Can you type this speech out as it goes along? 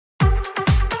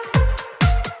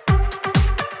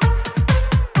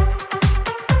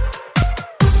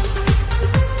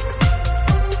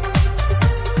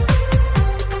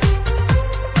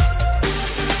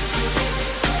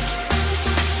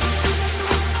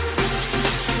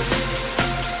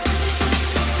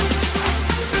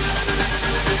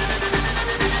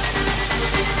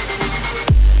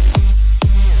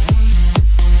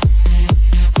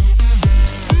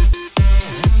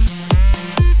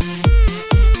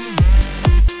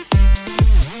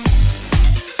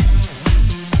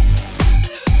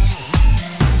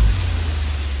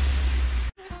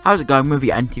How's it going,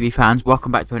 movie and TV fans?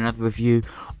 Welcome back to another review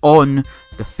on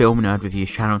the Film Nerd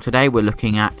Reviews channel. Today we're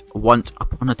looking at Once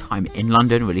Upon a Time in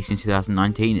London, released in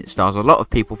 2019. It stars a lot of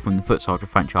people from the Foot Soldier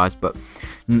franchise, but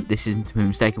this isn't to be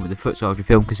mistaken with the Foot Soldier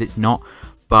film, because it's not.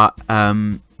 But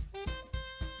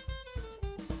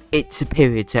it's a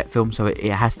period set film, so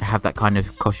it has to have that kind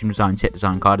of costume design, set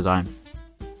design, car design.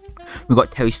 We've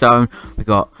got Terry Stone, we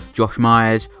got Josh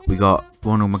Myers, we got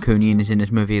Ronald McCunian is in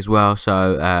this movie as well.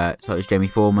 So so is Jamie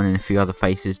Foreman and a few other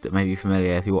faces that may be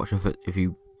familiar if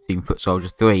you've seen Foot Soldier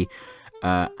 3.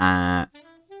 I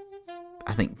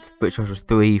think Foot Soldier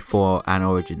 3, 4, and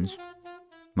Origins.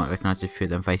 Might recognise a few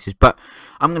of them faces, but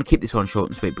I'm going to keep this one short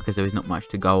and sweet because there is not much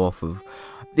to go off of.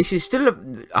 This is still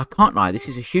I can't lie, this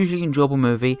is a hugely enjoyable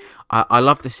movie. I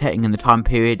love the setting and the time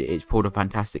period. It's pulled off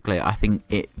fantastically. I think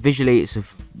visually it's a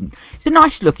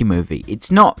nice looking movie. It's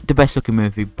not the best looking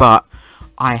movie, but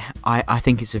I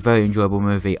think it's a very enjoyable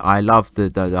movie. I love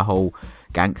the whole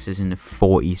gangsters in the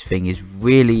 40s thing. Is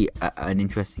really an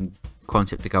interesting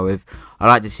concept to go with. I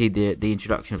like to see the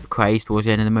introduction of the Krays towards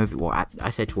the end of the movie. Well,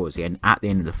 I said towards the end. At the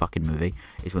end of the fucking movie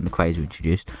is when the Krays were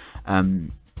introduced.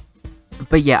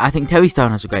 But yeah, I think Terry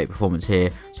Stone has a great performance here.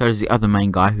 So does the other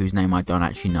main guy, whose name I don't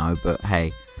actually know. But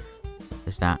hey,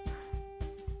 there's that.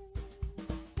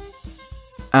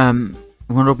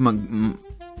 Ronald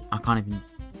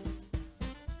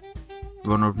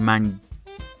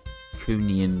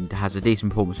Mancunian has a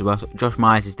decent performance as well. So Josh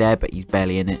Myers is there, but he's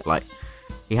barely in it. Like,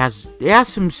 he has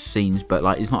some scenes, but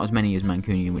like it's not as many as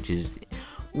Mancunian, which is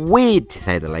weird to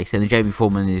say the least. And then Jamie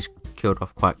Foreman is killed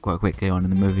off quite quickly on in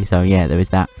the movie, so yeah, there is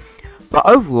that. But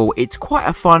overall, it's quite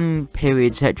a fun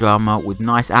period set drama with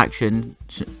nice action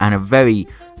and a very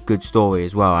good story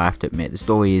as well. I have to admit, the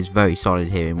story is very solid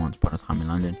here in Once Upon a Time in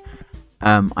London.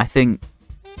 I think,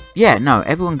 yeah, no,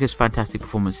 everyone gives fantastic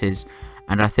performances,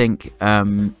 and I think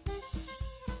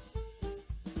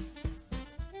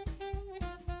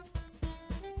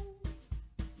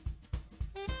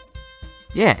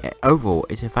yeah, overall,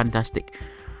 it's a fantastic.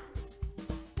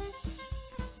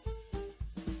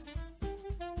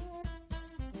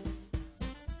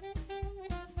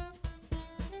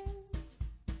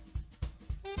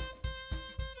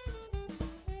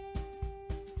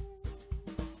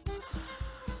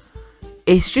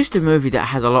 It's just a movie that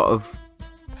has a lot of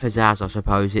pizzazz, I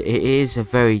suppose. It is a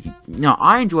very,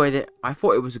 I enjoyed it. I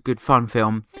thought it was a good, fun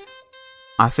film.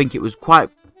 I think it was quite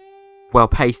well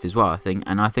paced as well, I think.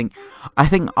 And I think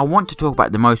I want to talk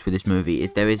about the most with this movie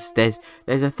is there's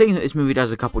a thing that this movie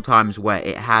does a couple times where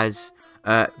it has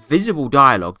visible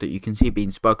dialogue that you can see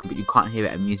being spoken, but you can't hear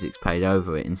it and music's played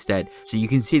over it instead. So you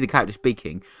can see the character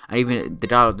speaking, and even the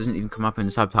dialogue doesn't even come up in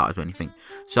the subtitles or anything.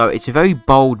 So it's a very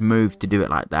bold move to do it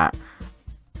like that.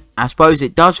 I suppose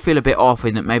it does feel a bit off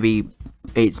in that maybe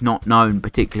it's not known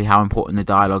particularly how important the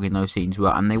dialogue in those scenes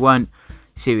were, and they weren't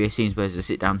serious scenes where there's a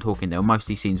sit down talking. They were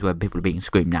mostly scenes where people are being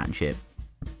screamed at and shit.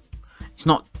 It's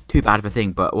not too bad of a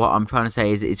thing, but what I'm trying to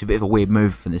say is it's a bit of a weird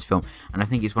move from this film, and I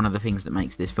think it's one of the things that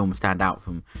makes this film stand out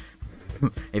from.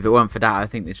 If it weren't for that, I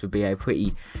think this would be a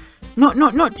pretty not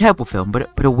terrible film, but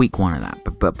a weak one at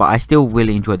that. But I still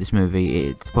really enjoyed this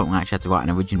movie to the point where I actually had to write an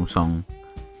original song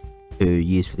to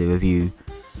use for the review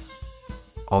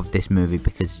of this movie,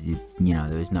 because the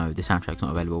soundtrack's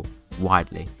not available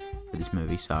widely for this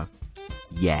movie, so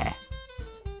yeah.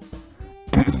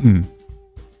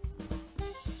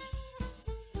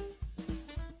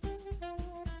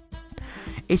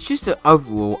 It's just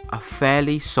overall a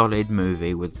fairly solid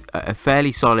movie with a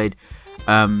fairly solid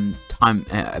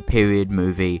period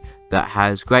movie that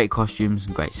has great costumes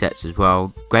and great sets as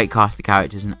well, great cast of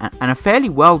characters, and a fairly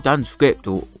well done script,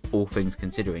 all things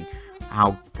considering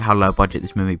how low budget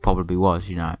this movie probably was.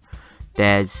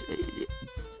 There's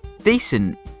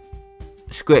decent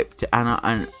script,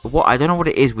 and what I don't know what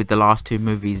it is with the last two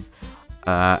movies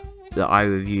that I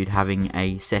reviewed having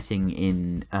a setting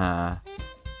in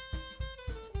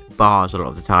bars a lot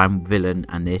of the time. Villain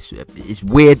and this, it's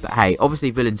weird, but hey,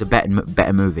 obviously Villain's a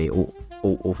better movie, all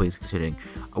things considering.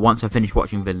 Once I finished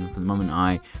watching Villain, from the moment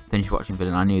I finished watching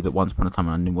Villain, I knew that Once Upon a Time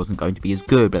in London wasn't going to be as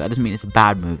good, but that doesn't mean it's a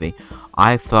bad movie.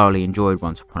 I thoroughly enjoyed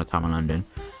Once Upon a Time in London,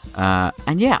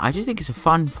 and yeah, I just think it's a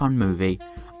fun movie,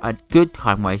 a good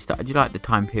time waster. I do like the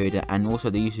time period, and also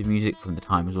the use of music from the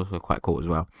time is also quite cool as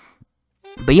well.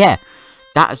 But yeah,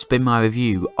 that has been my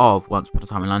review of Once Upon a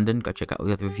Time in London. Go check out all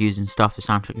the other reviews and stuff, the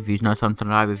soundtrack reviews. No Time to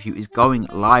Die review is going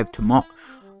live tomorrow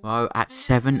at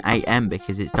 7 AM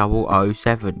because it's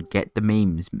 007. Get the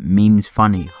memes. Memes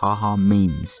funny. Haha,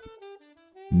 memes.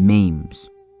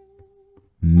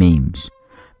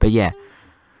 But yeah,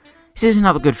 this is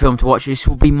another good film to watch. This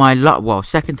will be my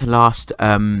second to last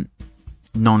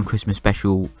non-Christmas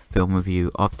special film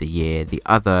review of the year. The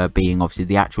other being obviously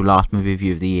the actual last movie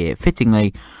review of the year,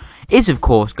 fittingly, is of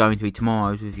course going to be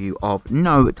tomorrow's review of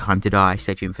No Time to Die.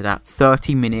 Stay tuned for that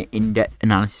 30-minute in-depth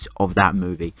analysis of that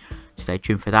movie. Stay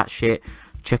tuned for that shit.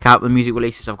 Check out the music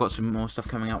releases. I've got some more stuff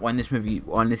coming out when this video.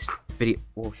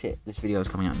 Oh shit! This video is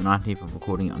coming out on the 19th. I'm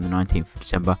recording it on the 19th of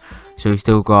December. So we've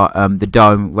still got the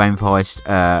Dome,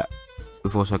 Rainforest.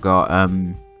 We've also got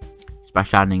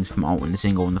Splash Landings from Alton, the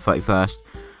single, on the 31st.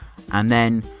 And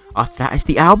then after that is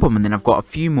the album. And then I've got a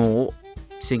few more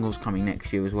singles coming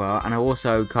next year as well. And I'm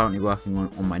also currently working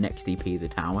on my next EP, The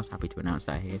Towers. Happy to announce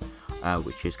that here,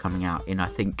 which is coming out in, I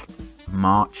think,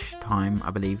 March time,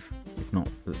 I believe. If not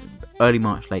early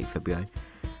March, late February.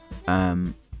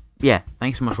 Yeah,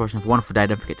 thanks so much for watching. Have a wonderful day.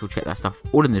 Don't forget to check that stuff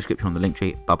all in the description on the link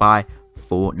tree. Bye bye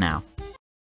for now.